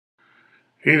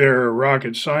Hey there,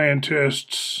 rocket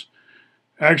scientists.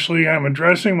 Actually, I'm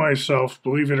addressing myself,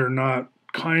 believe it or not,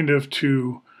 kind of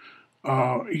to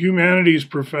a humanities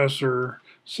professor,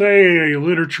 say a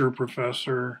literature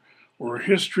professor, or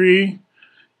history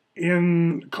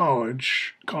in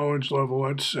college level,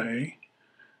 let's say.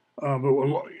 But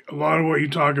a lot of what you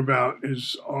talk about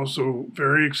is also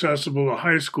very accessible to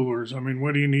high schoolers. I mean,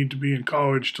 what do you need to be in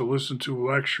college to listen to a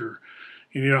lecture?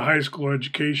 You need a high school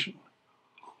education.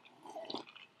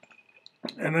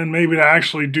 And then maybe to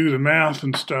actually do the math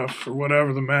and stuff, or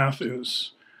whatever the math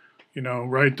is.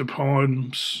 Write the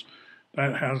poems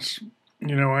that has,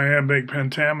 iambic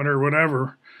pentameter,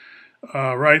 whatever.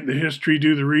 Write the history,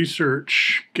 do the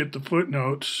research, get the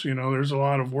footnotes. There's a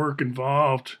lot of work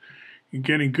involved in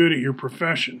getting good at your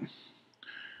profession,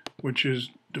 which is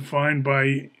defined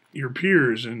by your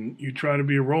peers, and you try to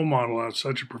be a role model as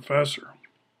such a professor.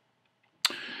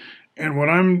 And what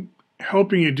I'm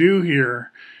helping you do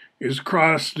here is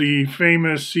cross the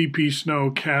famous C.P. Snow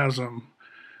chasm,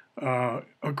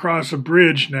 across a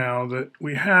bridge now that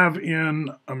we have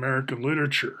in American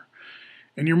literature.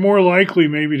 And you're more likely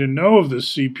maybe to know of this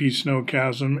C.P. Snow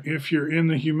chasm if you're in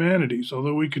the humanities,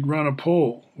 although we could run a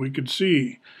poll. We could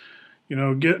see,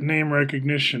 get name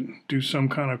recognition, do some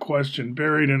kind of question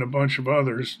buried in a bunch of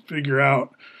others, figure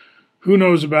out who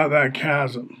knows about that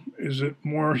chasm. Is it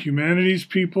more humanities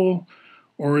people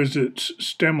or is it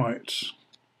STEMites?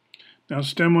 Now,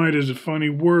 STEMite is a funny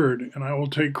word, and I will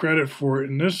take credit for it.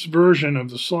 In this version of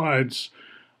the slides,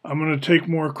 I'm going to take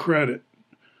more credit.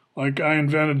 Like I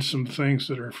invented some things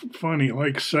that are funny,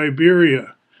 like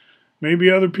Siberia. Maybe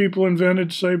other people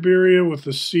invented Siberia with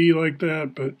a C like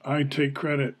that, but I take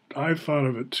credit. I thought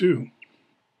of it too,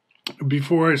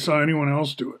 before I saw anyone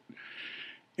else do it.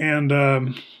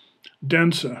 And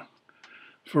DENSA,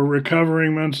 for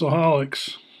recovering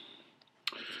mentalholics.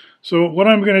 So what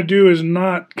I'm going to do is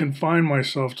not confine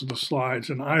myself to the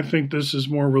slides, and I think this is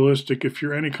more realistic if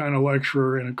you're any kind of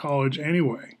lecturer in a college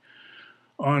anyway.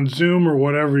 On Zoom or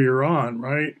whatever you're on,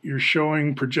 right? You're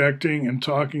showing, projecting, and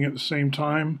talking at the same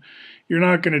time. You're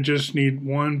not going to just need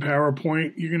one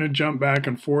PowerPoint. You're going to jump back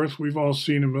and forth. We've all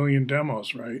seen a million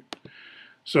demos, right?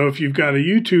 So if you've got a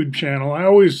YouTube channel, I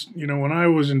always, when I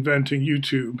was inventing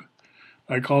YouTube,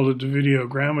 I called it the Video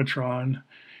Grammatron.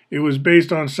 It was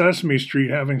based on Sesame Street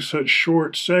having such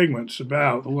short segments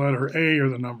about the letter A or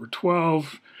the number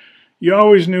 12. You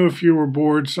always knew if you were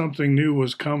bored, something new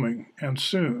was coming, and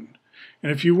soon. And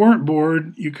if you weren't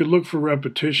bored, you could look for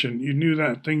repetition. You knew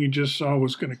that thing you just saw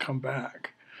was going to come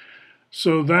back.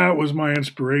 So that was my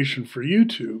inspiration for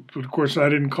YouTube. But of course, I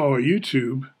didn't call it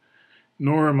YouTube,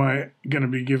 nor am I going to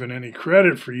be given any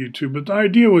credit for YouTube. But the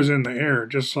idea was in the air,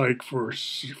 just like for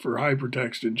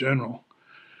hypertext in general.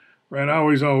 Right? I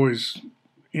was always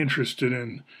interested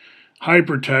in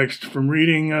hypertext from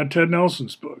reading Ted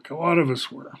Nelson's book. A lot of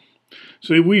us were.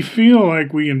 So we feel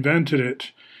like we invented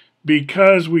it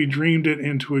because we dreamed it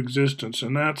into existence.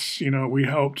 And that's,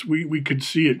 we could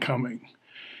see it coming.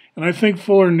 And I think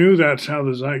Fuller knew that's how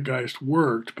the zeitgeist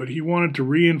worked, but he wanted to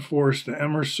reinforce the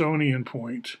Emersonian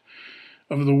point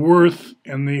of the worth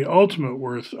and the ultimate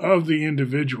worth of the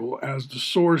individual as the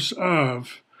source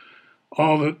of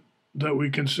all that we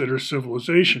consider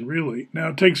civilization, really. Now,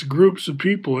 it takes groups of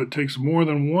people. It takes more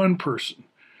than one person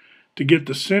to get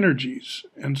the synergies.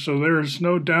 And so there is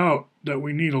no doubt that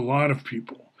we need a lot of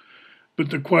people. But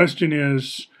the question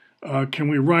is, can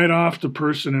we write off the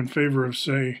person in favor of,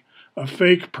 say, a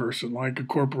fake person like a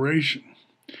corporation?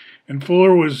 And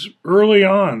Fuller was early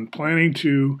on planning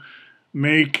to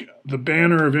make the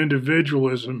banner of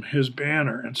individualism his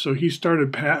banner. And so he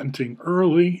started patenting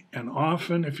early and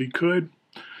often, if he could,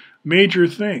 major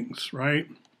things, right?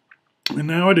 And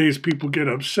nowadays people get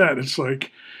upset. It's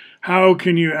like, how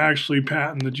can you actually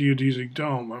patent the geodesic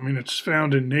dome? I mean, it's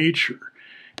found in nature.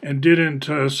 And didn't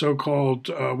so-called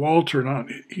Walter,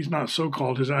 he's not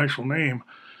so-called, his actual name,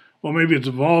 well, maybe it's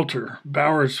Walter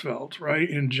Bowersfeld, right,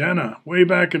 in Jena, way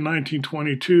back in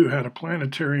 1922, had a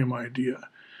planetarium idea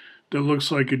that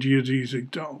looks like a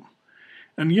geodesic dome.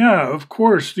 And yeah, of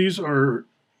course, these are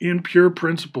in pure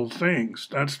principle things.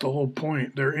 That's the whole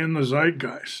point. They're in the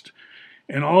zeitgeist.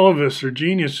 And all of us are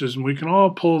geniuses, and we can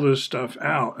all pull this stuff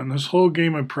out. And this whole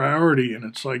game of priority, and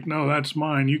it's like, no, that's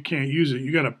mine. You can't use it.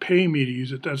 You got to pay me to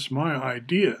use it. That's my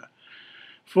idea.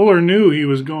 Fuller knew he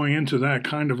was going into that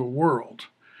kind of a world.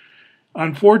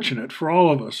 Unfortunate for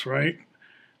all of us, right?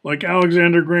 Like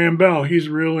Alexander Graham Bell, he's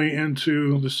really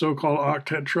into the so-called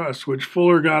octet trust, which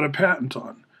Fuller got a patent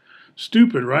on.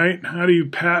 Stupid, right? How do you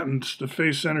patent the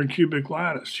face-centered cubic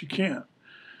lattice? You can't.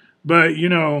 But,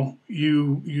 you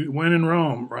when in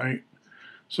Rome, right?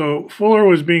 So Fuller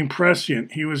was being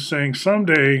prescient. He was saying,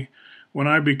 someday when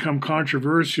I become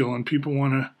controversial and people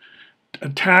want to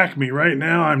attack me, right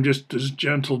now I'm just this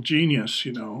gentle genius,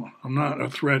 I'm not a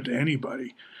threat to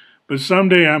anybody. But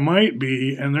someday I might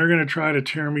be, and they're going to try to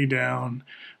tear me down.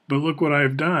 But look what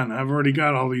I've done. I've already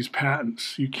got all these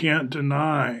patents. You can't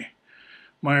deny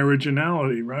my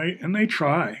originality, right? And they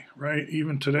try, right?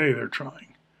 Even today they're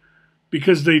trying.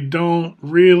 Because they don't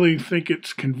really think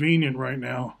it's convenient right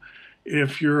now.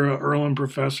 If you're an Erland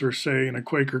professor, say, in a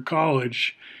Quaker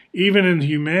college, even in the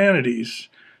humanities,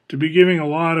 to be giving a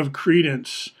lot of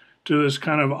credence to this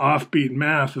kind of offbeat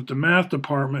math that the math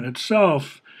department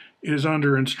itself is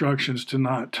under instructions to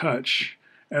not touch,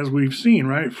 as we've seen,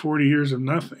 right? 40 years of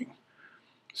nothing.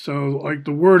 So, like,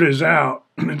 the word is out.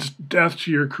 It's death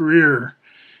to your career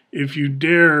if you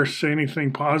dare say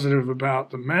anything positive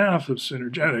about the math of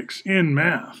synergetics in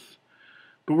math.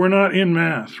 But we're not in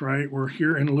math, right? We're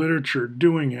here in literature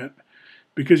doing it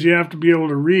because you have to be able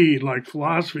to read, like,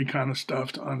 philosophy kind of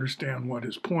stuff to understand what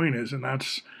his point is. And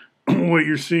that's what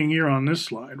you're seeing here on this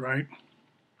slide, right?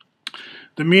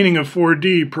 The meaning of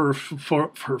 4D per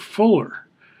Fuller.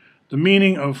 The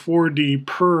meaning of 4D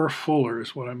per Fuller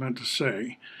is what I meant to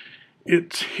say.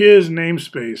 It's his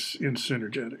namespace in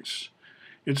synergetics.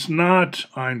 It's not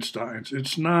Einstein's.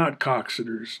 It's not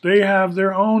Coxeter's. They have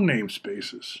their own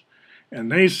namespaces. And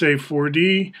they say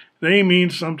 4D, they mean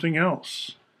something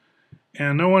else.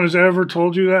 And no one has ever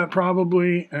told you that,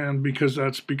 probably. And because,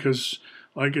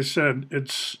 like I said,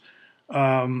 it's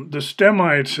the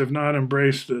STEMites have not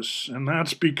embraced this. And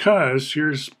that's because,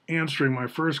 here's answering my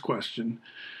first question,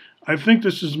 I think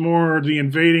this is more the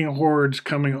invading hordes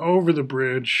coming over the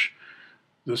bridge.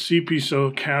 The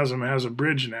CP Chasm has a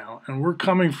bridge now, and we're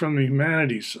coming from the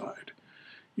humanities side.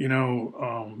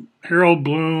 Harold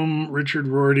Bloom, Richard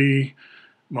Rorty,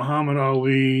 Muhammad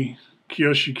Ali,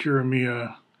 Kiyoshi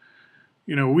Kuramiya,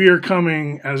 we are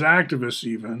coming as activists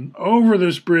even over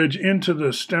this bridge into the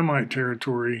STEMite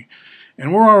territory,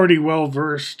 and we're already well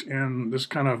versed in this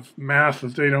kind of math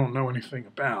that they don't know anything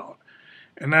about.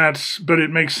 But it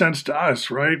makes sense to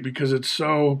us, right? Because it's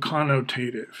so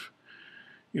connotative.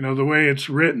 The way it's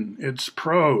written, it's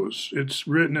prose, it's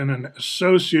written in an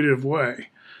associative way.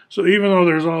 So even though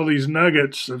there's all these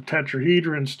nuggets of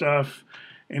tetrahedron stuff,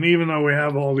 and even though we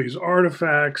have all these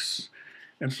artifacts,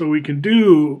 and so we can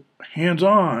do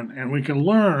hands-on, and we can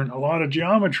learn a lot of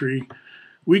geometry,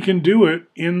 we can do it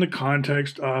in the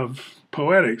context of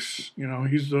poetics.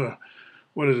 He's the,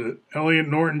 Eliot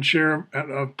Norton Chair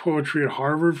of Poetry at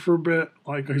Harvard for a bit,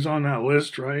 like he's on that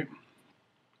list, right?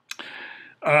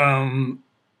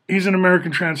 He's an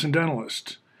American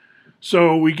transcendentalist.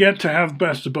 So we get to have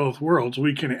best of both worlds.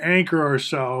 We can anchor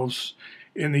ourselves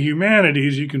in the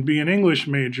humanities. You can be an English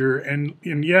major, and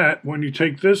yet when you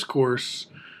take this course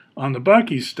on the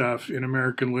Bucky stuff in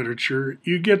American literature,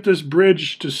 you get this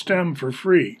bridge to STEM for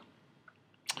free.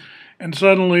 And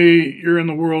suddenly you're in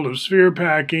the world of sphere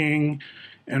packing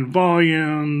and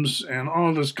volumes and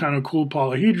all this kind of cool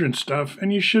polyhedron stuff,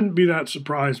 and you shouldn't be that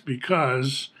surprised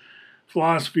because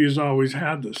philosophy has always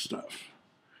had this stuff.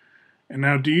 And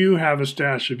now, do you have a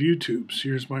stash of YouTubes?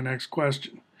 Here's my next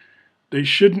question. They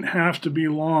shouldn't have to be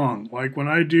long. Like when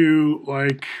I do,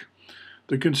 like,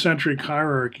 the concentric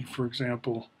hierarchy, for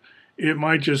example, it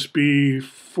might just be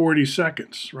 40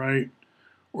 seconds, right?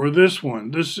 Or this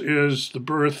one. This is the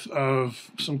birth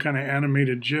of some kind of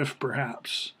animated GIF,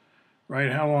 perhaps,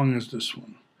 right? How long is this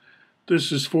one?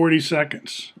 This is 40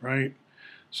 seconds, right?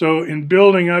 So in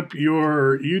building up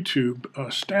your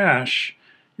YouTube stash,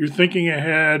 you're thinking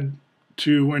ahead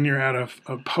to when you're at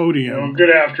a podium. Good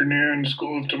afternoon,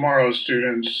 School of Tomorrow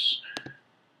students.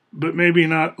 But maybe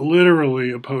not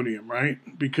literally a podium, right?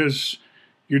 Because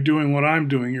you're doing what I'm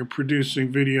doing. You're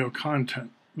producing video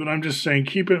content. But I'm just saying,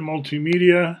 keep it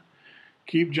multimedia.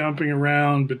 Keep jumping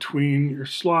around between your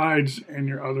slides and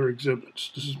your other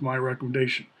exhibits. This is my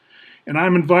recommendation. And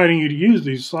I'm inviting you to use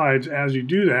these slides as you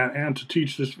do that and to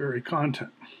teach this very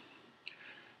content.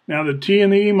 Now the T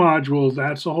and the E modules,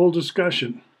 that's a whole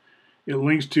discussion. It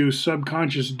links to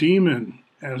subconscious demon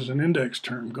as an index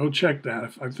term. Go check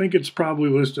that. I think it's probably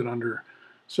listed under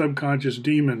subconscious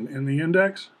demon in the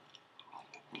index.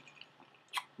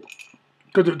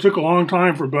 Because it took a long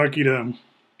time for Bucky to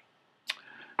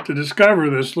discover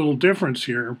this little difference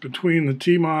here between the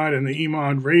T mod and the E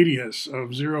mod radius of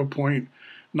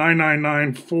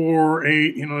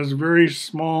 0.99948. There's a very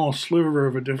small sliver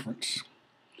of a difference.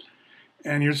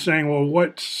 And you're saying, well,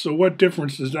 what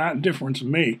difference does that difference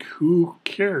make? Who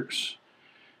cares?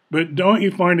 But don't you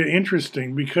find it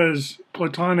interesting? Because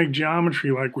Platonic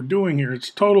geometry, like we're doing here, it's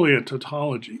totally a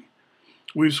tautology.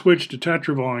 We've switched to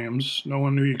tetravolumes. No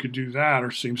one knew you could do that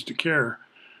or seems to care.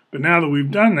 But now that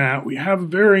we've done that, we have a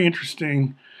very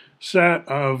interesting set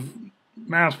of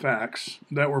math facts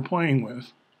that we're playing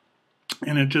with.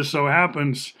 And it just so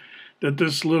happens that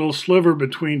this little sliver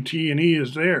between T and E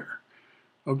is there.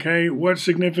 Okay, what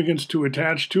significance to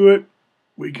attach to it?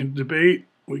 We can debate,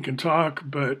 we can talk,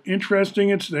 but interesting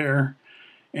it's there,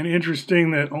 and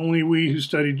interesting that only we who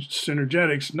studied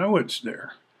synergetics know it's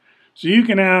there. So you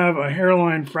can have a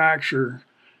hairline fracture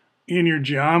in your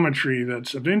geometry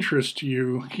that's of interest to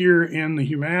you here in the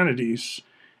humanities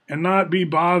and not be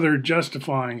bothered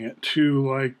justifying it to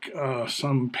like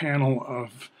some panel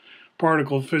of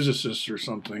particle physicists or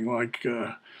something. Like,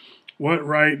 what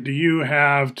right do you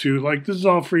have to, like, this is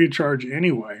all free of charge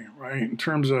anyway, right? In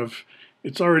terms of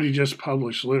it's already just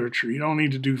published literature. You don't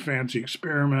need to do fancy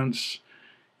experiments.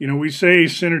 You know, we say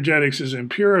synergetics is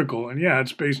empirical, and yeah,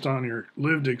 it's based on your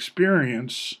lived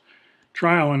experience,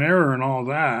 trial and error and all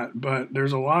that, but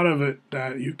there's a lot of it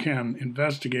that you can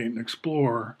investigate and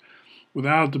explore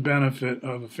without the benefit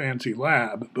of a fancy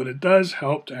lab, but it does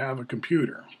help to have a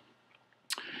computer.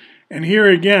 And here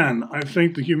again, I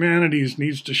think the humanities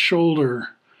needs to shoulder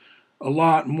a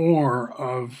lot more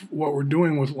of what we're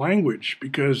doing with language,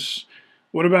 because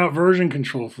what about version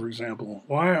control, for example?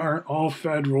 Why aren't all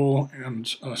federal and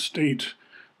state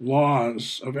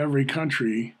laws of every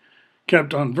country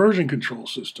kept on version control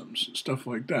systems and stuff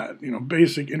like that? You know,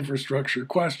 basic infrastructure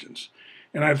questions.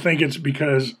 And I think it's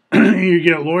because you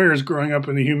get lawyers growing up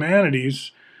in the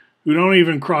humanities who don't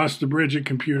even cross the bridge at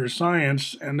computer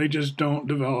science, and they just don't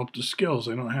develop the skills.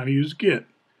 They don't know how to use Git.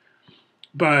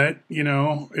 But, you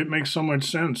know, it makes so much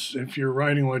sense if you're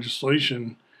writing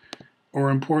legislation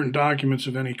or important documents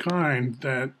of any kind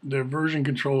that the version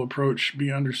control approach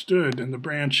be understood, and the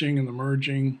branching and the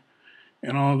merging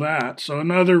and all that. So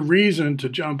another reason to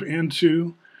jump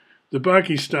into the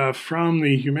Bucky stuff from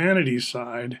the humanities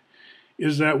side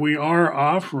is that we are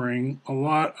offering a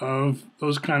lot of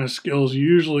those kind of skills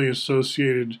usually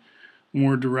associated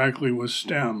more directly with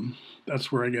STEM.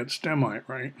 That's where I get STEMite,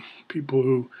 right? People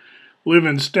who live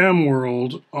in STEM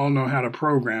world all know how to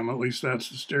program, at least that's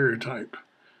the stereotype.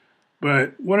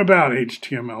 But what about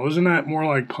HTML? Isn't that more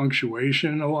like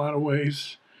punctuation in a lot of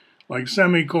ways? Like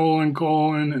semicolon,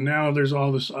 colon, and now there's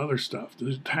all this other stuff,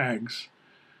 there's tags.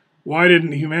 Why didn't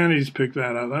the humanities pick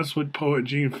that up? That's what poet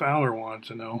Gene Fowler wanted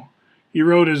to know. He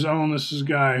wrote his own, this is a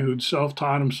guy who'd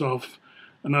self-taught himself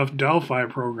enough Delphi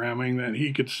programming that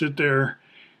he could sit there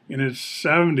in his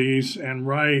 70s and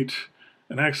write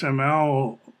an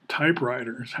XML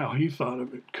typewriter, is how he thought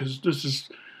of it, because this is,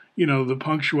 you know, the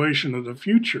punctuation of the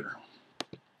future.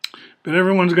 But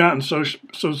everyone's gotten so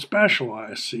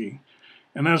specialized, see?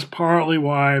 And that's partly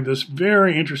why this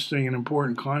very interesting and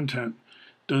important content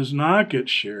does not get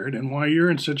shared, and why you're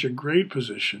in such a great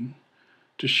position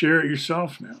to share it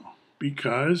yourself now.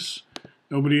 Because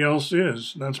nobody else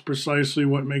is. That's precisely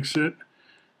what makes it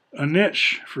a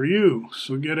niche for you.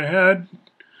 So get ahead,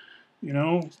 you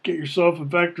know, get yourself a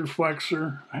vector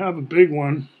flexor. I have a big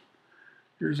one.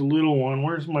 Here's a little one.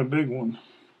 Where's my big one?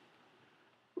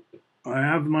 I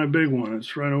have my big one.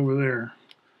 It's right over there.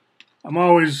 I'm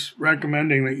always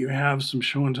recommending that you have some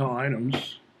show and tell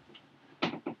items.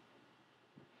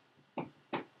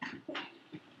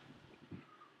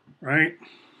 Right?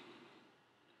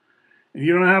 And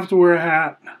you don't have to wear a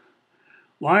hat.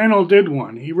 Lionel did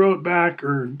one. He wrote back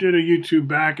or did a YouTube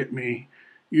back at me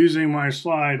using my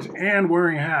slides and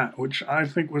wearing a hat, which I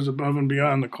think was above and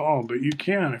beyond the call. But you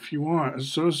can, if you want,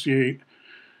 associate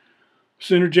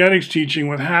synergetics teaching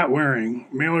with hat wearing,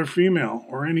 male or female,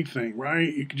 or anything,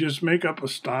 right? You can just make up a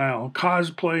style.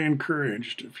 Cosplay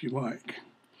encouraged, if you like.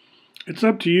 It's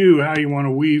up to you how you want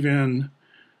to weave in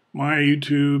my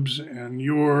YouTubes and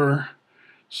your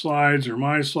slides, or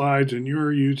my slides and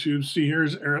your YouTube. See,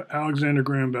 here's Alexander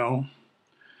Graham Bell.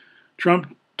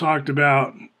 Trump talked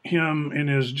about him in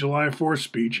his July 4th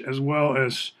speech, as well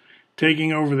as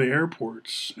taking over the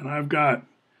airports. And I've got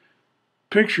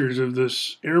pictures of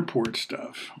this airport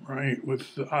stuff, right,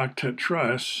 with the Octet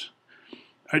Truss.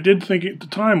 I did think at the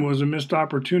time it was a missed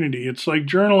opportunity. It's like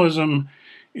journalism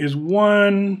is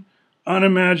one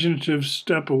unimaginative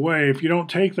step away. If you don't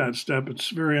take that step, it's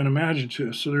very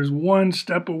unimaginative. So there's one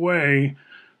step away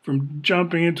from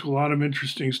jumping into a lot of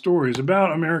interesting stories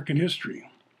about American history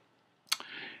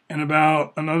and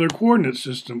about another coordinate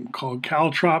system called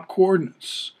caltrop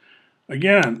coordinates.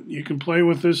 Again, you can play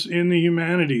with this in the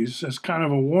humanities as kind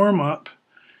of a warm-up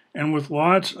and with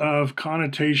lots of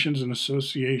connotations and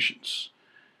associations.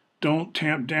 Don't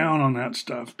tamp down on that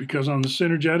stuff, because on the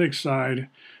synergetic side,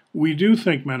 we do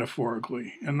think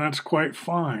metaphorically, and that's quite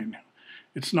fine.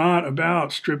 It's not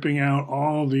about stripping out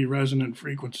all the resonant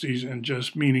frequencies and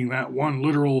just meaning that one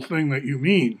literal thing that you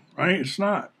mean, right? It's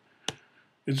not.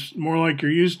 It's more like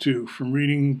you're used to from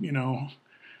reading,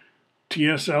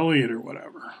 T.S. Eliot or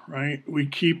whatever, right? We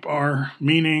keep our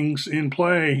meanings in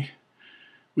play.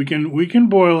 We can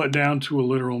boil it down to a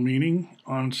literal meaning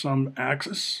on some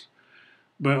axis,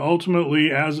 but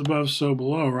ultimately, as above, so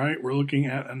below, right? We're looking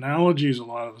at analogies a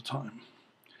lot of the time.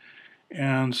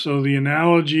 And so the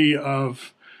analogy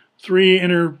of 3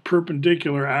 inner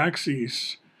perpendicular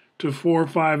axes to 4,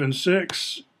 5, and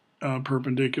 6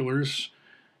 perpendiculars,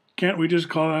 can't we just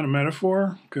call that a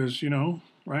metaphor? Because,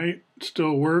 right, it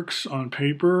still works on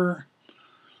paper.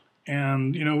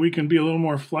 And, we can be a little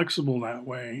more flexible that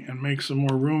way and make some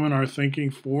more room in our thinking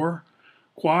for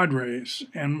quad rays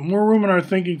and more room in our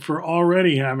thinking for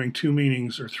already having 2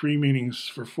 meanings or 3 meanings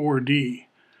for 4D.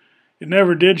 It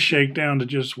never did shake down to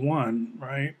just one,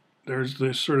 right? There's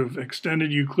this sort of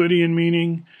extended Euclidean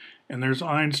meaning, and there's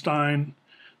Einstein.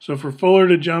 So for Fuller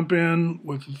to jump in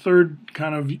with the third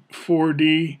kind of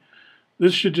 4D,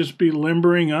 this should just be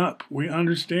limbering up. We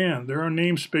understand there are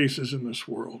namespaces in this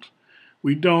world.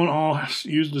 We don't all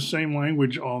use the same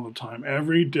language all the time.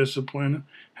 Every discipline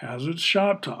has its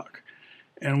shop talk.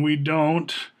 And we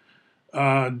don't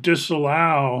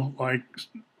disallow, like,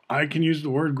 I can use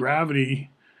the word gravity,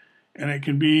 and it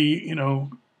can be,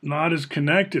 not as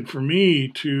connected for me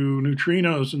to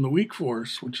neutrinos in the weak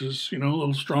force, which is, a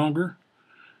little stronger.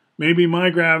 Maybe my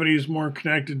gravity is more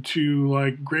connected to,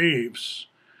 like, graves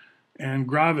and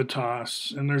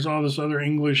gravitas, and there's all this other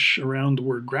English around the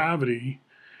word gravity.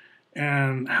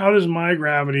 And how does my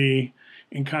gravity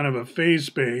in kind of a phase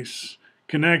space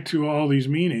connect to all these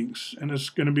meanings? And it's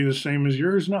going to be the same as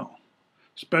yours? No.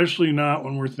 Especially not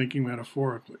when we're thinking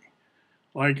metaphorically,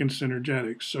 like in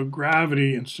synergetics. So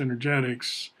gravity and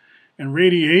synergetics, and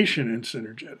radiation and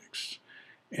synergetics,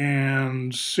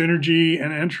 and synergy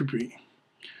and entropy.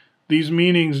 These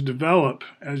meanings develop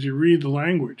as you read the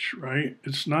language, right?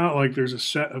 It's not like there's a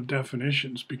set of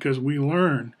definitions, because we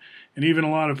learn, and even a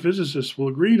lot of physicists will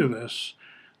agree to this,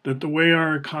 that the way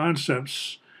our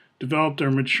concepts develop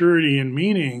their maturity and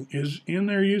meaning is in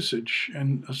their usage,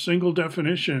 and a single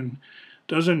definition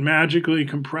doesn't magically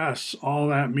compress all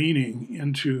that meaning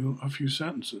into a few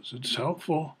sentences. It's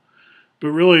helpful, but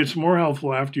really it's more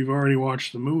helpful after you've already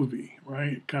watched the movie,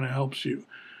 right? It kind of helps you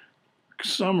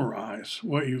summarize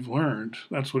what you've learned.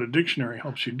 That's what a dictionary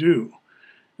helps you do.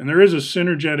 And there is a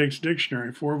synergetics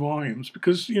dictionary, 4 volumes,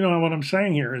 because, what I'm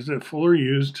saying here is that Fuller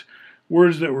used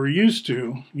words that we're used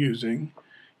to using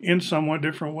in somewhat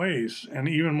different ways, and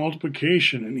even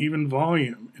multiplication, and even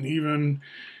volume, and even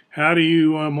how do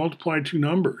you multiply 2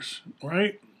 numbers,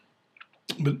 right?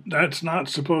 But that's not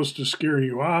supposed to scare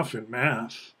you off in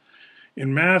math.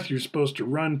 In math, you're supposed to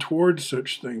run towards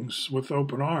such things with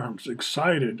open arms,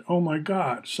 excited. Oh my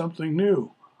God, something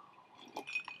new,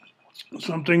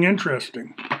 something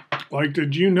interesting. Like,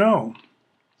 did you know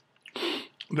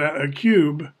that a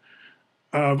cube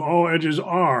of all edges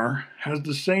R has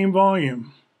the same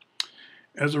volume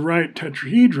as a right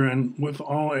tetrahedron with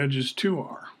all edges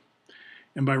 2R?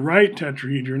 And by right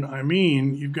tetrahedron, I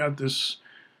mean you've got this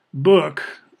book,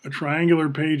 a triangular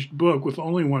paged book with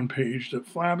only one page that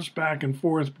flaps back and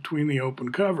forth between the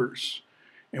open covers.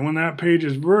 And when that page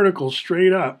is vertical,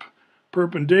 straight up,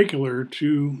 perpendicular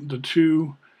to the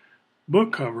 2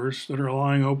 book covers that are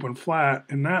lying open flat,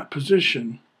 in that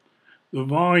position, the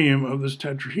volume of this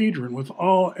tetrahedron with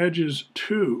all edges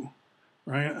 2,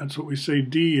 right? That's what we say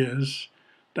D is.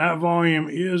 That volume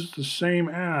is the same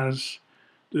as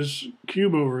this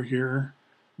cube over here,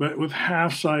 but with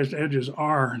half-sized edges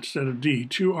R instead of D.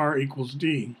 2R equals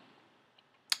D.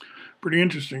 Pretty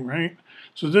interesting, right?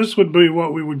 So this would be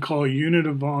what we would call a unit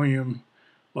of volume.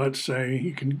 Let's say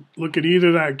you can look at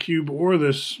either that cube or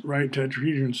this right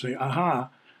tetrahedron and say, aha,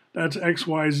 that's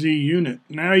XYZ unit.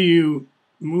 Now you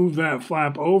move that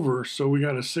flap over, so we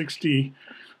got a 60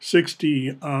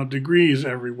 degrees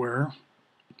everywhere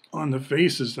on the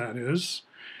faces, that is.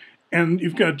 And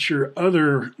you've got your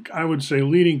other, I would say,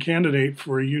 leading candidate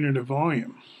for a unit of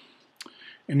volume.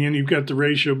 And then you've got the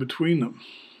ratio between them.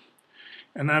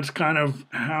 And that's kind of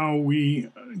how we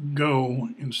go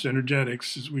in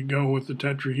synergetics, is we go with the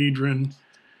tetrahedron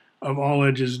of all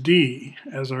edges D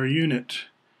as our unit.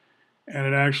 And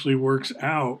it actually works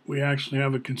out. We actually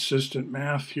have a consistent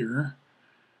math here.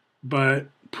 But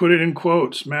put it in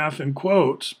quotes, math in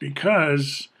quotes,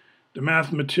 because the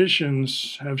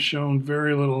mathematicians have shown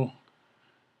very little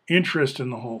interest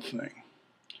in the whole thing.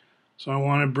 So I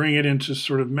want to bring it into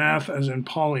sort of math as in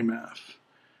polymath.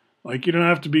 Like, you don't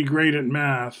have to be great at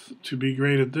math to be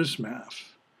great at this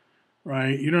math.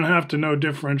 right? You don't have to know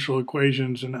differential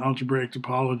equations and algebraic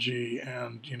topology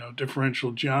and,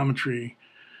 differential geometry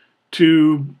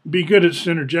to be good at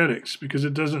synergetics, because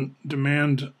it doesn't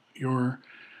demand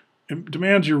it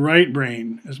demands your right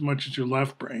brain as much as your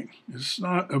left brain. It's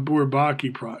not a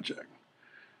Bourbaki project,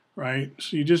 right?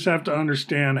 So you just have to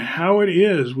understand how it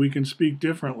is we can speak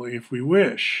differently if we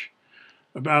wish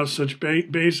about such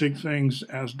basic things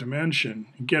as dimension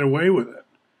and get away with it.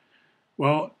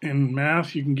 Well, in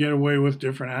math, you can get away with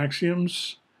different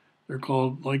axioms. They're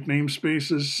called like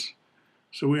namespaces.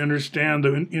 So we understand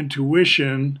the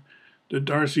intuition that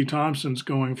Darcy Thompson's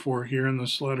going for here in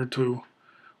this letter to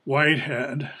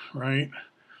Whitehead, right,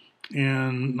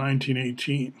 in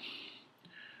 1918.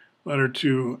 Letter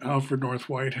to Alfred North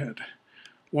Whitehead.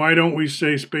 Why don't we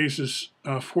say space is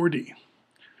 4D?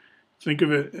 Think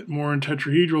of it more in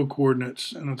tetrahedral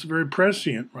coordinates, and it's very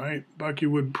prescient, right? Bucky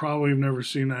would probably have never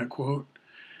seen that quote,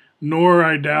 nor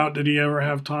I doubt did he ever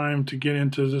have time to get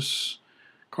into this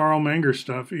Carl Menger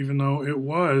stuff, even though it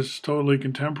was totally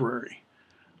contemporary.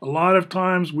 A lot of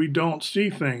times we don't see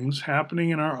things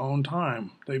happening in our own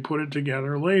time. They put it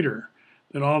together later,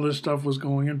 that all this stuff was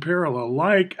going in parallel,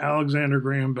 like Alexander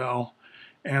Graham Bell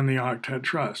and the octet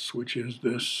truss, which is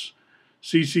this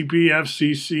CCP,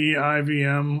 FCC,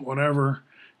 IVM, whatever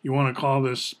you want to call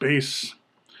this space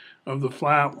of the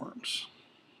flatworms.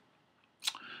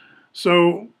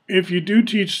 So if you do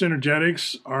teach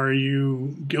synergetics, are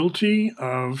you guilty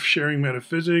of sharing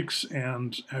metaphysics,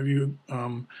 and have you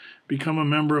become a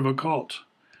member of a cult?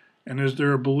 And is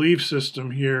there a belief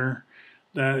system here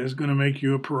that is going to make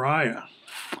you a pariah?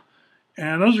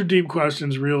 And those are deep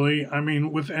questions, really. I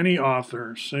mean, with any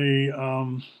author, say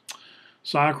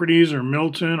Socrates or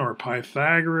Milton or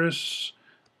Pythagoras,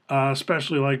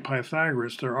 especially like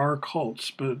Pythagoras, there are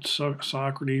cults, but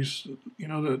Socrates,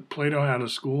 that Plato had a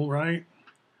school, right?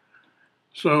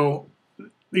 So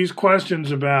these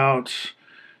questions about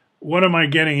what am I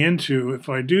getting into if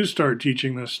I do start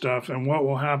teaching this stuff, and what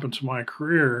will happen to my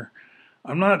career,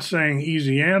 I'm not saying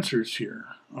easy answers here.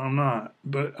 I'm not.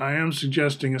 But I am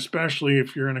suggesting, especially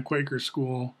if you're in a Quaker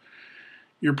school,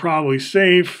 you're probably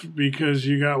safe because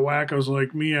you got wackos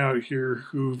like me out here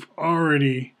who've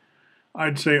already,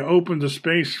 I'd say, opened the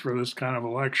space for this kind of a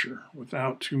lecture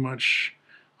without too much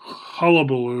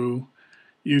hullabaloo.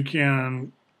 You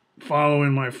can follow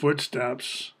in my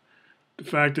footsteps. The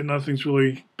fact that nothing's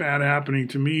really bad happening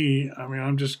to me, I mean,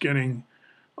 I'm just getting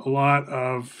a lot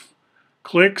of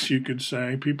clicks, you could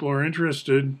say. People are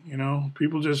interested,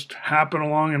 people just happen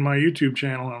along in my YouTube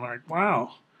channel and I'm like,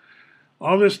 wow,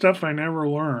 all this stuff I never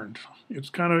learned.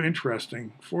 It's kind of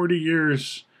interesting. 40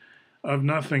 years of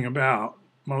nothing about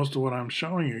most of what I'm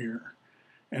showing you here.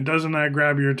 And doesn't that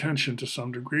grab your attention to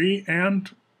some degree? And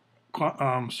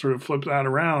sort of flip that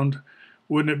around,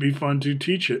 wouldn't it be fun to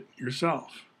teach it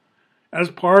yourself? As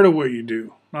part of what you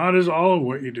do, not as all of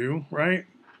what you do, right?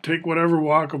 Take whatever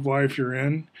walk of life you're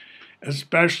in,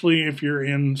 especially if you're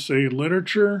in, say,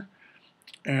 literature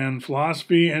and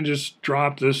philosophy, and just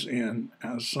drop this in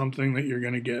as something that you're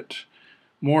going to get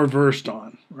more versed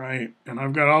on, right? And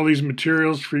I've got all these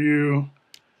materials for you.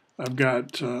 I've got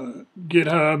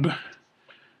GitHub.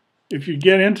 If you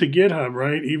get into GitHub,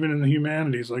 right, even in the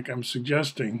humanities, like I'm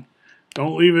suggesting,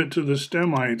 don't leave it to the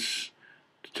STEMites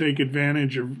to take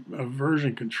advantage of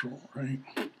version control, right?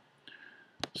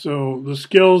 So the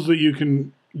skills that you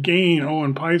can gain,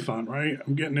 in Python, right?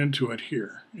 I'm getting into it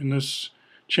here in this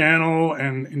channel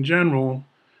and in general,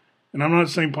 and I'm not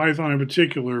saying Python in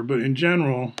particular, but in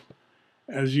general,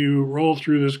 as you roll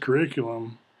through this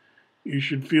curriculum, you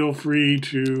should feel free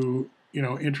to,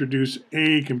 introduce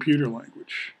a computer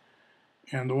language.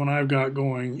 And the one I've got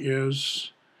going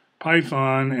is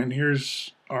Python, and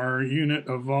here's our unit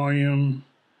of volume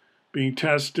being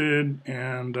tested,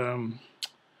 and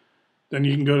then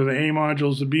you can go to the A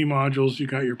modules, the B modules, you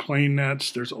got your plane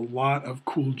nets. There's a lot of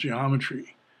cool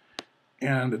geometry.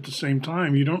 And at the same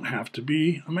time, you don't have to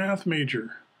be a math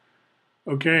major.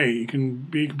 Okay, you can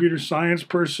be a computer science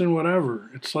person,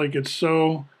 whatever. It's like it's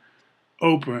so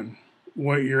open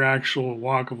what your actual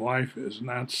walk of life is, and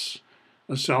that's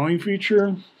a selling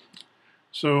feature.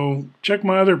 So check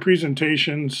my other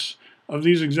presentations of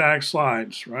these exact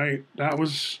slides, right? That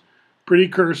was pretty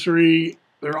cursory.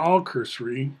 They're all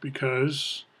cursory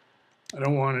because I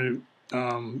don't want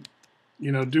to,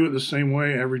 do it the same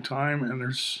way every time. And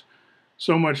there's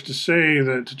so much to say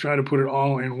that to try to put it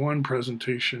all in one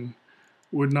presentation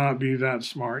would not be that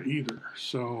smart either.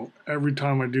 So every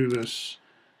time I do this,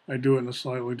 I do it in a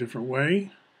slightly different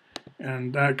way.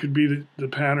 And that could be the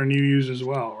pattern you use as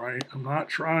well, right? I'm not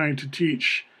trying to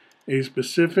teach a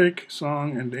specific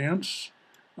song and dance.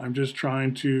 I'm just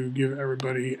trying to give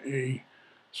everybody a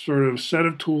sort of set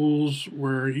of tools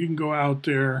where you can go out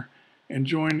there and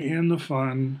join in the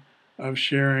fun of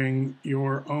sharing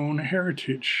your own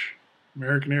heritage,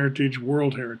 American heritage,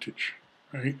 world heritage,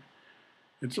 right?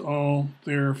 It's all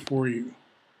there for you.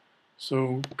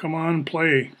 So come on,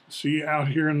 play. See you out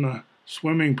here in the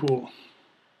swimming pool.